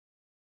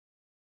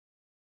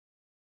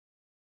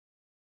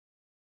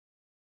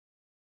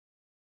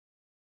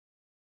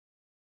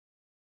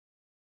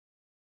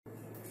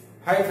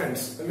Hi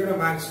friends, welcome to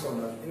Max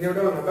Corner. In this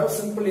video, we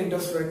simple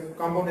interest rate,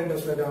 compound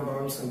interest rate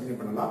problems continue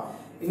பண்ணலாம்.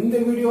 இந்த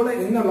வீடியோல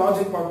என்ன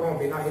logic பார்க்கறோம்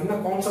அப்படினா என்ன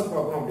கான்செப்ட்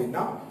பார்க்கறோம்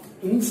அப்படினா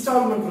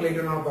இன்ஸ்டால்மென்ட்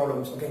ரிலேட்டடான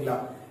ப்ராப்ளம்ஸ் ஓகேங்களா.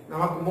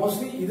 நமக்கு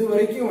மோஸ்ட்லி இது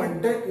வரைக்கும்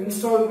வந்து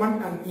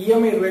இன்ஸ்டால்மென்ட் அண்ட்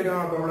இஎம்ஐ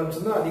ரிலேட்டடான ப்ராப்ளம்ஸ்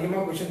வந்து அதிகமா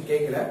क्वेश्चन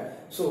கேக்கல.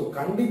 சோ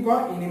கண்டிப்பா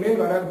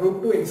இனிமேல் வர group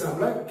 2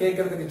 எக்ஸாம்ல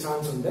கேக்குறதுக்கு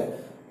சான்ஸ் உண்டு.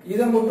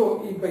 இத மட்டும்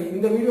இப்ப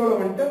இந்த வீடியோல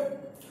வந்து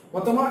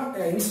மொத்தமா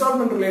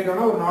இன்ஸ்டால்மென்ட்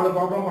ரிலேட்டடான ஒரு 4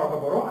 ப்ராப்ளம்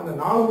பார்க்க போறோம். அந்த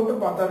 4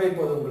 மட்டும் பார்த்தாவே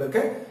போதும்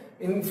உங்களுக்கு.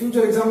 In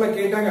future examல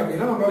கேட்டாங்க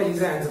அப்படினா நம்மளால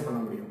ஈஸியா ஆன்சர் பண்ண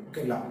முடியும்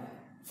ஓகேங்களா.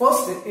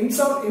 ஃபர்ஸ்ட்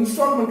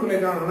இன்ஸ்டால்மென்ட்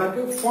ரிலேட்டடான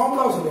நமக்கு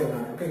ஃபார்முலா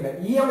சொல்லிருக்காங்க ஓகேங்களா.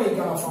 EMI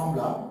கான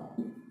ஃபார்முலா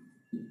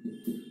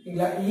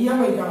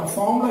EMI கான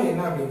ஃபார்முலா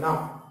என்ன அப்படினா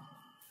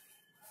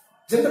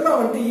ஜெனரலா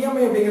வந்து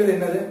EMI அப்படிங்கிறது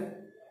என்னது?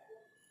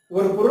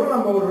 ஒரு பொருள்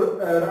நம்ம ஒரு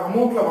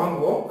அமௌண்ட்ல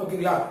வாங்குவோம்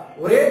ஓகேங்களா.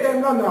 ஒரே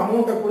டைம்ல அந்த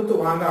அமௌண்ட்டை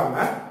கொடுத்து வாங்காம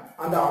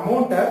அந்த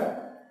அமௌண்ட்டை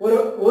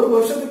ஒரு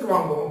வருஷத்துக்கு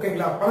வாங்குவோம்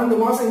ஓகேங்களா.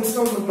 12 மாசம்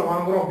இன்ஸ்டால்மென்ட்ல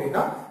வாங்குறோம்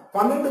அப்படினா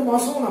 12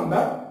 மாசம்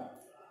நம்ம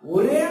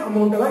ஒரே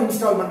அமௌண்ட் தான்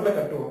இன்ஸ்டால்மென்ட்ல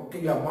கட்டுவோம்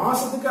ஓகேங்களா.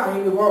 மாசத்துக்கு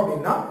 500 ரூபாய்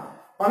அப்படினா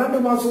 12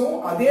 மாசமும்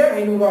அதே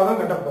 500 ரூபாய் தான்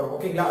கட்ட போறோம்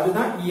ஓகேங்களா.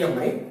 அதுதான்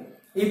EMI.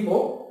 இப்போ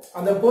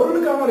அந்த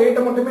பொருளுக்கான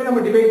ரேட்டை மட்டுமே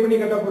நம்ம டிவைட் பண்ணி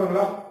கட்ட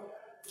போறோங்களா?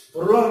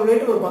 பொருளோட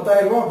ரேட் ஒரு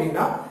 10000 ரூபாய்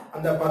அப்படினா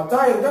அந்த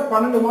 10000த்தை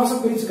 12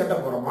 மாசம் பிரிச்சு கட்ட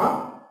போறோமா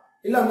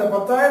இல்ல அந்த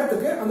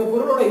 10000த்துக்கு அந்த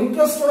பொருளோட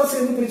இன்ட்ரெஸ்டோட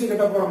சேர்ந்து பிரிச்சு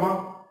கட்ட போறோமா?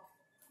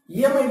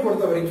 EMI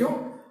பொறுத்த வரைக்கும்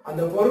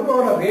அந்த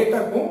பொருளோட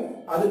ரேட்டுக்கும்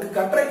அதுக்கு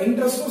கட்டுற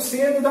இன்ட்ரெஸ்டும்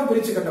சேர்ந்து தான்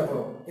பிரிச்சு கட்ட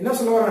போறோம். என்ன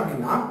சொல்ல வரேன்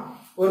அப்படின்னா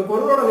ஒரு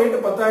பொருளோட ரேட்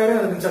 10000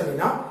 இருந்துச்சு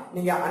அப்படின்னா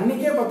நீங்க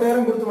அன்னைக்கே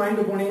 10000 கொடுத்து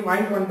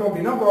வாங்கிட்டு வந்துட்டோம்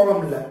அப்படின்னா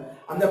ப்ராப்ளம் இல்ல.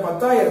 அந்த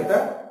 10000த்தை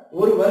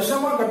ஒரு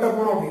வருஷமா கட்ட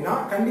போறோம் அப்படின்னா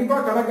கண்டிப்பா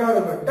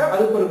கணக்காரர் கிட்ட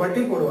அதுக்கு ஒரு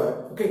வட்டி போடுவார்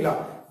ஓகேங்களா.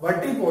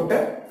 வட்டி போட்டு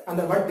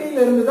அந்த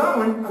வட்டியில இருந்து தான்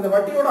அந்த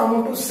வட்டியோட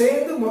அமௌண்ட்டும்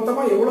சேர்ந்து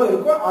மொத்தமா எவ்வளவு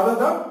இருக்கோ அதை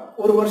தான்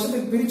ஒரு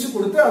வருஷத்துக்கு பிரிச்சு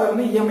கொடுத்து அதை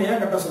வந்து EMI-யா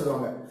கட்ட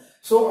சொல்லுவாங்க.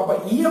 சோ அப்ப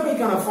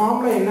EMI-க்கான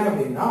ஃபார்முலா என்ன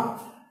அப்படின்னா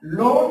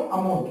லோன்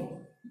அமௌண்ட்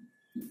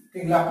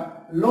ஓகேங்களா.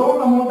 லோன்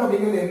அமௌண்ட்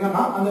அப்படிங்கிறது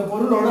என்னன்னா அந்த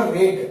பொருளோட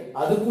ரேட்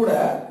அது கூட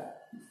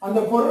அந்த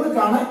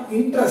பொருளுக்கான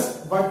இன்ட்ரெஸ்ட்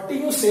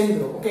வட்டியும்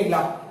சேர்ந்துடும்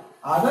ஓகேங்களா.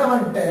 அத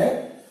வந்துட்டு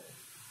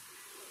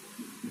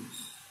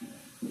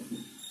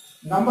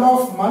number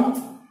of month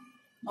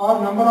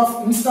or number of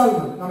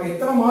instalment நம்ம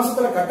எத்தனை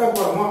மாசத்துல கட்ட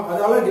போறோமோ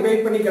அதால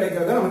டிவைட் பண்ணி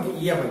கிடைக்கிறது நமக்கு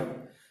EMI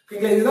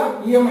ஓகேங்களா. இதுதான்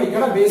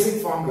EMI-க்கான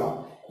பேசிக் ஃபார்முலா.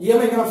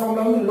 EMI-க்கான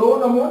ஃபார்முலா வந்து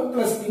loan amount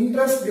plus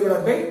interest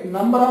divided by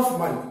number of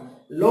month.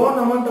 Loan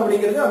amount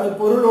அப்படிங்கிறது அந்த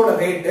பொருளோட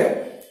ரேட்,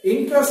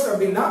 இன்ட்ரெஸ்ட்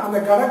அப்படின்னா அந்த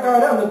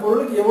கடைக்காரர் அந்த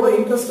பொருளுக்கு எவ்வளவு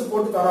இன்ட்ரெஸ்ட்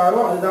போட்டு தராரோ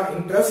அதுதான்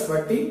இன்ட்ரெஸ்ட்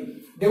வட்டி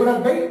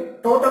divided by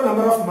total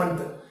number of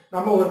month.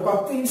 நம்ம ஒரு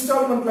 10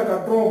 இன்ஸ்டால்மென்ட்ல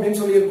கட்டுறோம் அப்படின்னு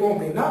சொல்லியிருக்கோம்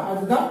அப்படின்னா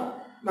அதுதான்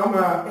நம்ம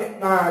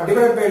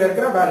டிவைட் பைல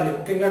இருக்கிற வேல்யூ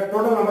ஓகேங்களா.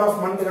 டோட்டல் நம்பர்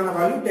ஆஃப் மந்த்க்கான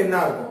வேல்யூ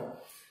 10 இருக்கும்.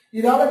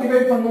 இதால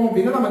டிவைட் பண்ணோம்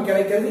அப்படின்னா நமக்கு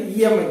கிடைக்கிறது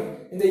EMI.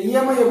 இந்த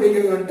EMI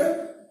அப்படிங்கிறது வந்துட்டு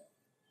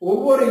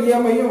ஒவ்வொரு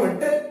EMI-யும்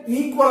வந்துட்டு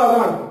ஈக்குவலா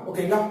தான் இருக்கும்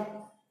ஓகேங்களா.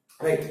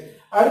 ரைட்.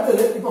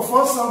 அடுத்தது இப்ப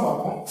ஃபர்ஸ்ட் சம்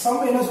பார்ப்போம்.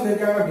 சம் என்ன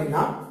சொல்லிருக்காங்க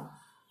அப்படின்னா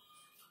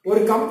ஒரு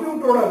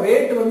கம்ப்யூட்டரோட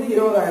ரேட் வந்து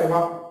 20000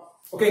 ரூபாய்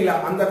ஓகேங்களா.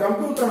 அந்த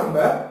கம்ப்யூட்டர் நம்ம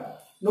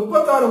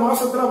 36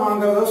 மாசத்துல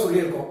வாங்குறதா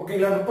சொல்லியிருக்கோம்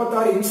ஓகேங்களா.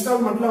 36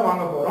 இன்ஸ்டால்மெண்ட்ல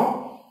வாங்க போறோம்.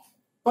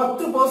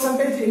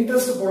 10%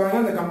 இன்ட்ரெஸ்ட் போடுறாங்க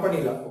அந்த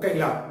கம்பெனில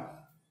ஓகேங்களா.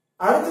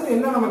 அடுத்தது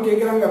என்ன நம்ம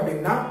கேக்குறாங்க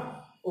அப்படின்னா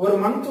ஒரு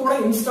மந்தோட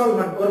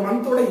இன்ஸ்டால்மெண்ட் ஒரு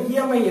மந்தோட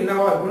EMI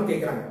என்னவா இருக்கும்னு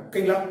கேக்குறாங்க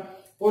ஓகேங்களா.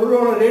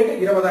 பொருளோட ரேட்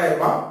 20000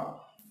 ரூபாய்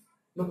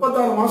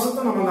 36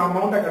 மாசத்துக்கு நம்ம அந்த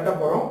அமௌண்ட்டை கட்ட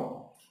போறோம்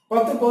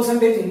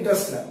 10%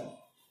 இன்ட்ரெஸ்ட்ல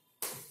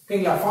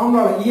ஓகேங்களா.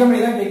 ஃபார்முலால EMI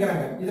தான்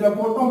கேக்குறாங்க. இதுல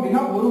போட்டோம்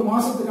அப்படின்னா ஒரு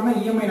மாசத்துக்கான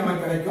EMI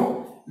நமக்கு கிடைக்கும்.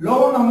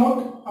 லோன்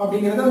அமௌண்ட்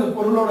அப்படிங்கிறது அந்த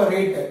பொருளோட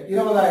ரேட்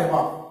 20000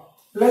 ரூபாய்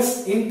பிளஸ்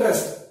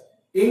இன்ட்ரெஸ்ட்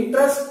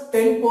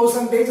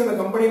 10% அந்த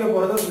கம்பெனில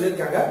போறதா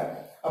சொல்லிருக்காங்க.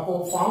 அப்போ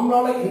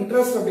ஃபார்முலால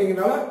இன்ட்ரெஸ்ட்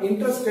அப்படிங்கறதால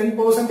இன்ட்ரெஸ்ட்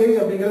 10%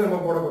 அப்படிங்கறது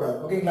நம்ம போடக்கூடாது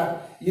ஓகேங்களா.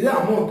 இது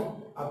அமௌண்ட்.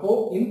 அப்போ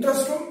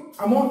இன்ட்ரெஸ்டும்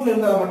அமௌண்ட்ல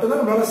இருந்தா மட்டும்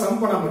தான் நம்மளால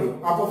சம் பண்ண முடியும்.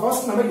 அப்போ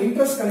ஃபர்ஸ்ட் நம்ம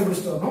இன்ட்ரெஸ்ட்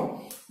கண்டுபிடிச்சிட்டு வரணும்.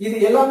 இது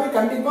எல்லாமே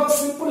கண்டிப்பா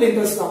சிம்பிள்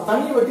இன்ட்ரெஸ்ட் தான்,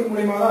 தனி வட்டி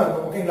மூலமா தான்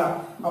இருக்கும் ஓகேங்களா.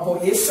 அப்போ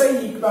SI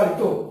equal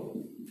to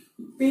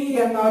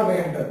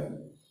PNR/100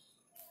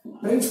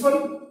 principal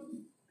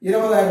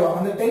 20000 ரூபாய்.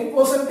 அந்த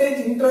 10%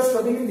 இன்ட்ரெஸ்ட்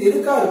அப்படிங்கிறது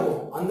எதுக்கா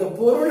இருக்கும்? அந்த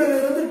பொருளில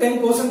இருந்து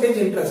 10%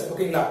 இன்ட்ரெஸ்ட்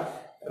ஓகேங்களா.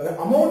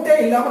 அமௌண்டே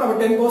இல்லாம நம்ம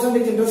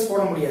 10% இன்ட்ரெஸ்ட்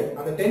போட முடியாது.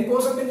 அந்த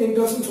 10%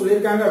 இன்ட்ரெஸ்ட்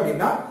சொல்லிருக்காங்க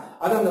அப்படின்னா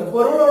அது அந்த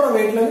பொருளோட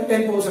ரேட்ல இருந்து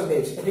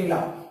 10% ஓகேங்களா.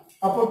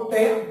 அப்போ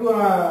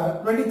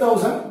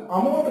 20000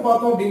 அமௌண்ட்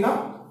பார்த்தோம் அப்படின்னா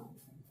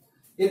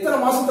எத்தனை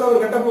மாசத்துல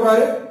அவர் கட்ட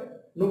போறாரு?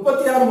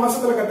 36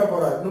 மாசத்துல கட்ட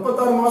போறாரு.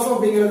 36 மாசம்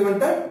அப்படிங்கிறது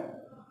வந்துட்டு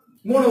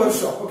 3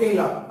 வருஷம்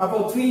ஓகேங்களா. அப்போ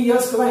 3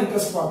 இயர்ஸ்க்கு தான்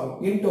இன்ட்ரெஸ்ட் பார்க்கணும்.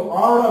 இன்டு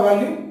ஆரோட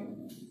வேல்யூ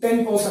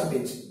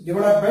 10%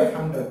 டிவைடட் பை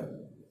 100.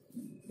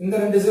 இந்த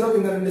 2 0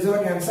 இந்த 2 0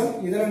 கேன்சல்.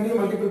 இத ரெண்டையும்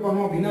மல்டிபிள்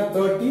பண்ணோம் அப்படின்னா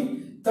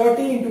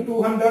 30 into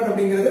 200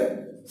 அப்படிங்கிறது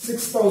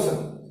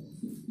 6000.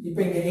 இப்போ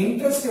இங்க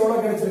இன்ட்ரெஸ்ட்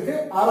எவ்வளவு கிடைச்சிருக்கு?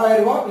 6000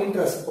 ரூபாய்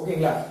இன்ட்ரெஸ்ட்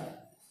ஓகேங்களா.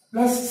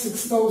 பிளஸ்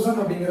 6000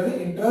 அப்படிங்கிறது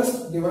interest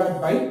divided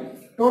by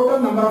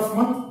total number of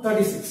month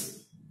 36.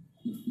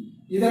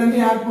 இத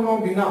ரெண்டையும் ஆட் பண்ணோம்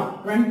அப்படின்னா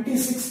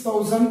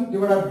 26000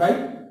 டிவைடட் பை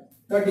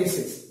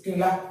 36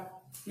 ஓகேங்களா.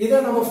 இத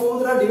நம்ம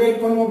ஃபர்தரா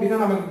டிவைட் பண்ணோம் அப்படின்னா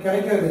நமக்கு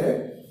கிடைக்கிறது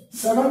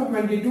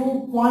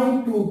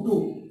 722.22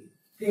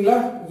 ஓகேங்களா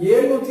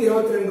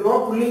 722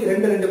 ரூபாய் புள்ளி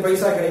 22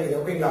 பைசா கிடைக்குது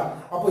ஓகேங்களா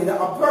அப்போ இத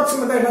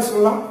அப்ராக்ஸிமேட்டா என்ன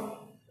சொல்லலாம்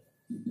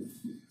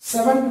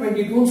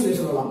 722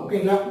 சொல்லலாம்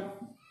ஓகேங்களா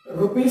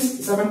rupees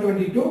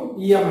 722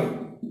 EMI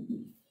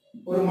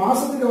ஒரு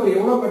மாசத்துக்கு அவர்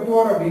எவ்வளவு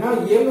கட்டுவார் அப்படினா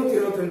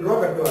 722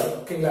 ரூபாய் கட்டுவார்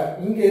ஓகேங்களா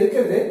இங்க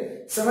இருக்குது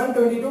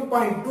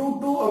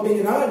 722.22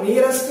 அப்படிங்கறனால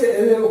நியரஸ்ட்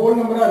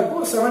ஹோல் நம்பரா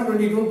இருக்கும்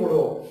 722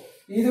 போடுவோம்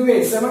இதுவே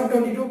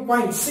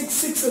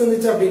 722.66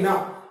 இருந்துச்சு அப்படினா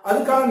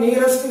அதுக்கான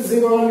நியரஸ்ட்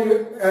 0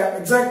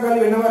 எக்ஸாக்ட்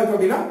வேல்யூ என்னவா இருக்கு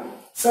அப்படினா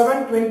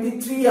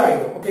 723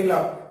 ஆயிடும் ஓகேங்களா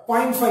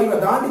 0.5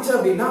 தாண்டிச்சு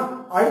அப்படினா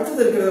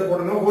அடுத்து இருக்குறத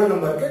போடணும் ஹோல்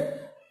நம்பருக்கு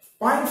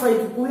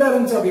 0.5 குள்ள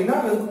இருந்துச்சு அப்படினா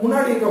அதுக்கு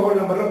முன்னாடி இருக்க ஹோல்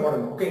நம்பர்ல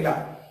போடணும் ஓகேங்களா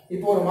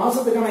இப்போ ஒரு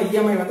மாசத்துக்கான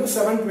EMI வந்து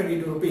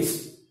 722 rupees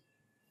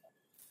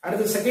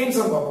அடுத்து செகண்ட்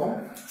சம் பாப்போம்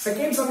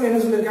செகண்ட் சம்ல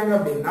என்ன சொல்லிருக்காங்க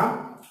அப்படினா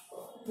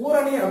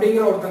பூரணி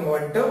அப்படிங்கற ஒருத்தங்க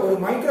வந்துட்டு ஒரு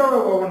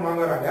மைக்ரோவேவ் ஓவன்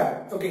வாங்குறாங்க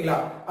ஓகேங்களா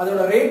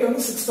அதோட ரேட்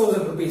வந்து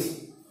 6000 rupees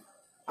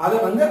அத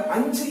வந்து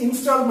 5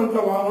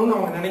 இன்ஸ்டால்மென்ட்ல வாங்கணும்னு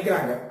அவங்க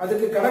நினைக்கிறாங்க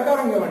அதுக்கு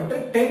கடைக்காரங்க வந்து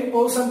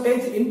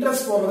 10%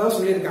 இன்ட்ரஸ்ட் போறதா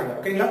சொல்லிருக்காங்க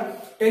ஓகேங்களா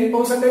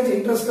 10%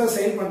 இன்ட்ரஸ்ட்ல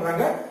சேல்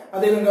பண்றாங்க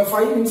அதை இவங்க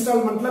 5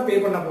 இன்ஸ்டால்மென்ட்ல பே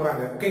பண்ண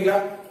போறாங்க ஓகேங்களா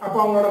அப்ப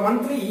அவங்களோட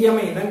மந்த்லி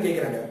EMI என்னன்னு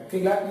கேக்குறாங்க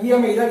ஓகேங்களா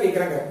EMI தான்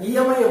கேக்குறாங்க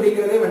EMI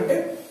அப்படிங்கறதே வந்து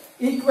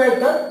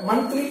equated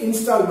monthly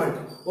installment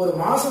ஒரு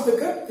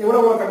மாசத்துக்கு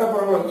எவ்வளவு கட்ட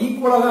போறாங்களோ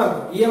ஈக்குவலா தான்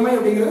இருக்கும் EMI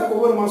அப்படிங்கறது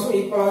ஒவ்வொரு மாசம்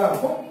ஈக்குவலா தான்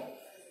இருக்கும்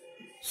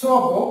சோ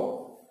அப்போ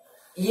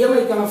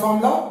EMI கான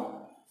formula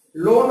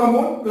loan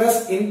amount plus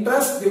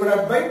interest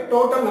divided by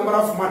total number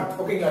of month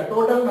ஓகேங்களா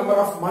total number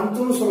of month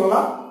னு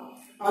சொல்லலாம்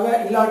அத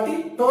இல்லாட்டி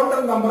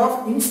total number of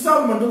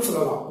installment னு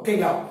சொல்லலாம்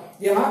ஓகேங்களா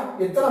ஏனா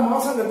எத்தனை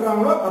மாசம்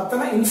கட்டறாங்களோ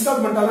அத்தனை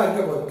இன்ஸ்டால்மென்ட்டா தான்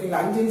இருக்க போகுது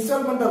ஓகேங்களா 5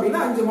 இன்ஸ்டால்மென்ட்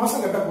அப்படினா 5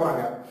 மாசம் கட்ட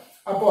போறாங்க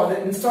அப்போ அது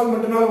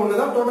இன்ஸ்டால்மென்ட்னால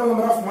ஒண்ணுதான் total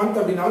number of month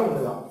அப்படினால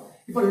ஒண்ணுதான்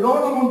இப்போ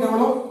loan amount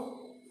எவ்வளவு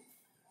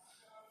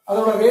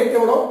அதோட ரேட்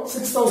எவ்வளவு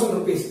 6000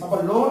 rupees அப்ப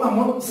loan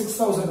amount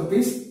 6000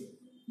 rupees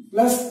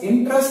plus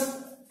interest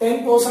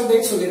 10%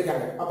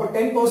 சொல்லிருக்காங்க அப்ப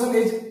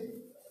 10%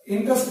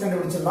 interest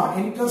கண்டுபிடிச்சிடலாம்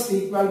interest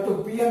equal to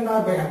PNR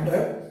by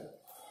 100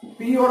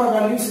 P ஓட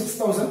வேல்யூ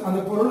 6000 அந்த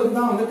பொருளுக்கு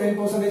தான் வந்து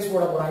 10%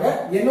 போட போறாங்க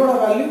என்னோட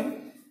வேல்யூ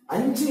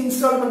 5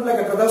 இன்ஸ்டால்மென்ட்ல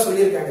கட்டறதா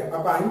சொல்லிருக்காங்க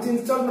அப்ப 5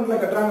 இன்ஸ்டால்மென்ட்ல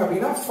கட்டறாங்க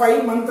அப்படினா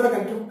 5 மந்த்ல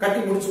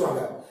கட்டி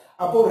முடிச்சுவாங்க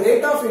அப்போ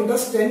rate of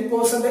interest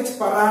 10%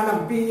 per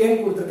annum PN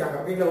கொடுத்திருக்காங்க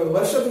அப்படிங்க ஒரு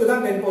வருஷத்துக்கு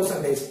தான்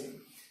 10%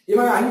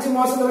 இவங்க 5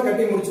 மாசத்துல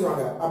கட்டி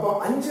முடிச்சுவாங்க அப்போ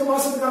 5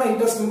 மாசத்துக்கான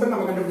இன்ட்ரஸ்ட் மட்டும்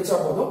நம்ம கண்டுபிடிச்சா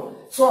போதும்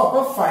சோ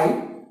அப்ப 5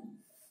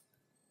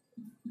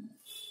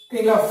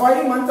 ஓகேங்களா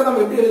 5 மந்த் நம்ம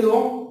எப்படி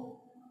எழுதுவோம்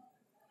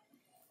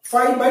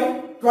 5 by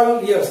 12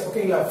 years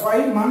ஓகேங்களா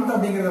 5 month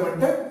அப்படிங்கறது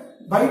வந்து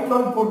by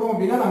 12 போட்டோம்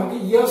அப்படினா நமக்கு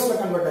இயர்ஸ்ல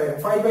கன்வர்ட் ஆயிடும்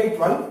 5 by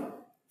 12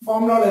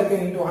 ஃபார்முலால இருக்கு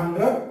into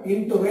 100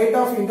 into rate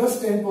of interest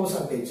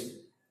 10%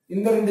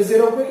 இந்த ரெண்டு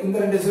ஜீரோக்கு இந்த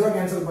ரெண்டு ஜீரோ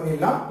கேன்சல்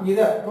பண்ணிடலாம் இத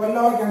 12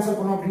 ஆல கேன்சல்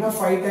பண்ணோம் அப்படினா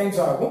 5 டைம்ஸ்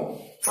ஆகும்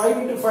 5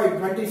 into 5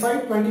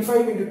 25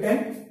 25 into 10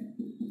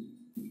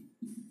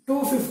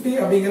 250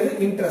 அப்படிங்கிறது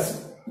இன்ட்ரஸ்ட்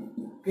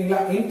ஓகேங்களா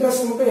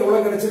இன்ட்ரஸ்ட் மட்டும்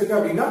எவ்வளவு கிடைச்சிருக்கு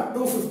அப்படினா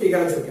 250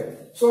 கிடைச்சிருக்கு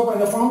சோ அப்ப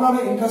இந்த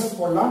ஃபார்முலால இன்ட்ரஸ்ட்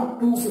போடலாம்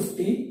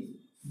 250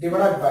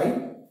 divided by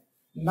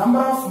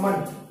number of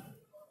month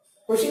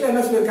question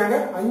என்ன சொல்லிருக்காங்க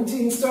 5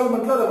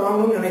 இன்ஸ்டால்மென்ட்ல அத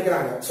வாங்கணும்னு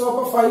நினைக்கிறாங்க சோ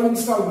அப்ப 5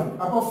 இன்ஸ்டால்மென்ட்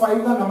அப்ப 5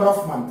 தான் நம்பர்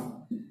ஆஃப் மந்த்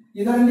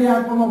இத ரெண்டு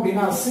ஆட் பண்ணோம்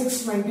அப்படினா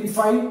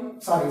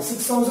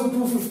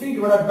 6250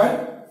 divided by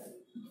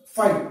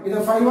 5 இத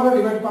 5 ஆல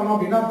டிவைட் பண்ணோம்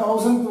அப்படினா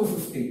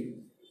 1250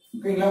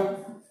 ஓகேங்களா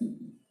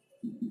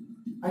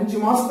 5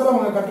 மாசத்துல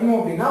அவங்க கட்டணும்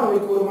அப்படினா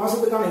உங்களுக்கு ஒரு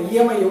மாசத்துக்கான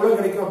EMI எவ்வளவு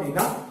கிடைக்கும்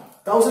அப்படினா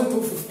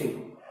 1250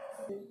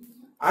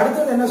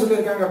 அடுத்து என்ன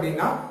சொல்லிருக்காங்க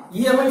அப்படினா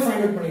EMI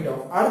ஃபைண்ட் அவுட்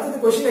பண்ணிட்டோம்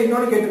அடுத்து क्वेश्चनல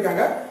இன்னொரு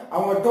கேட்டிருக்காங்க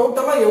அவங்க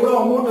டோட்டலா எவ்வளவு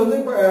அமௌண்ட் வந்து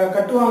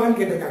கட்டுவாங்கன்னு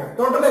கேட்டிருக்காங்க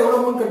டோட்டலா எவ்வளவு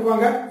அமௌண்ட்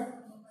கட்டுவாங்க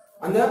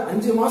அந்த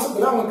 5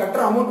 மாசத்துல அவங்க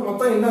கட்டற அமௌண்ட்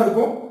மொத்தம் என்ன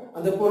இருக்கும்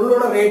அந்த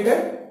பொருளோட ரேட்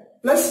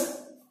பிளஸ்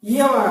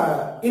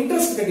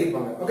இன்ட்ரஸ்ட்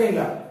கட்டிருப்பாங்க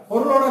ஓகேங்களா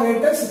பொருளோட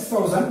ரேட்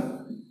 6000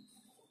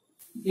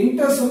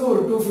 இன்ட்ரஸ்ட் வந்து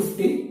ஒரு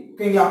 250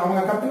 ஓகேங்களா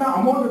அவங்க கட்டின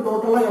அமௌண்ட்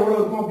டோட்டலா எவ்வளவு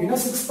இருக்கும் அப்படினா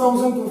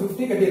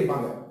 6250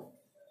 கட்டிருப்பாங்க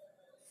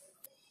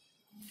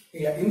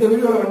இந்த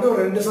வீடியோல வந்து ஒரு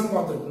ரெண்டு சம்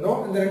பார்த்துட்டோம்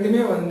இந்த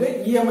ரெண்டுமே வந்து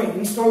EMI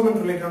இன்ஸ்டால்மென்ட்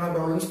ரிலேட்டடான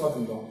ப்ராப்ளம்ஸ்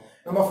பார்த்துட்டோம்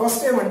நம்ம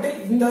ஃபர்ஸ்ட் டைம் வந்து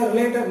இந்த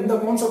ரிலேட்டட் இந்த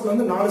கான்செப்ட்ல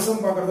வந்து 4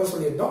 சம் பார்க்கறதா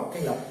சொல்லிட்டோம்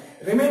ஓகேங்களா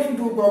ரிமைனிங்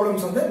 2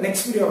 ப்ராப்ளம்ஸ் வந்து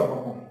நெக்ஸ்ட் வீடியோல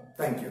பார்ப்போம்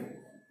Thank you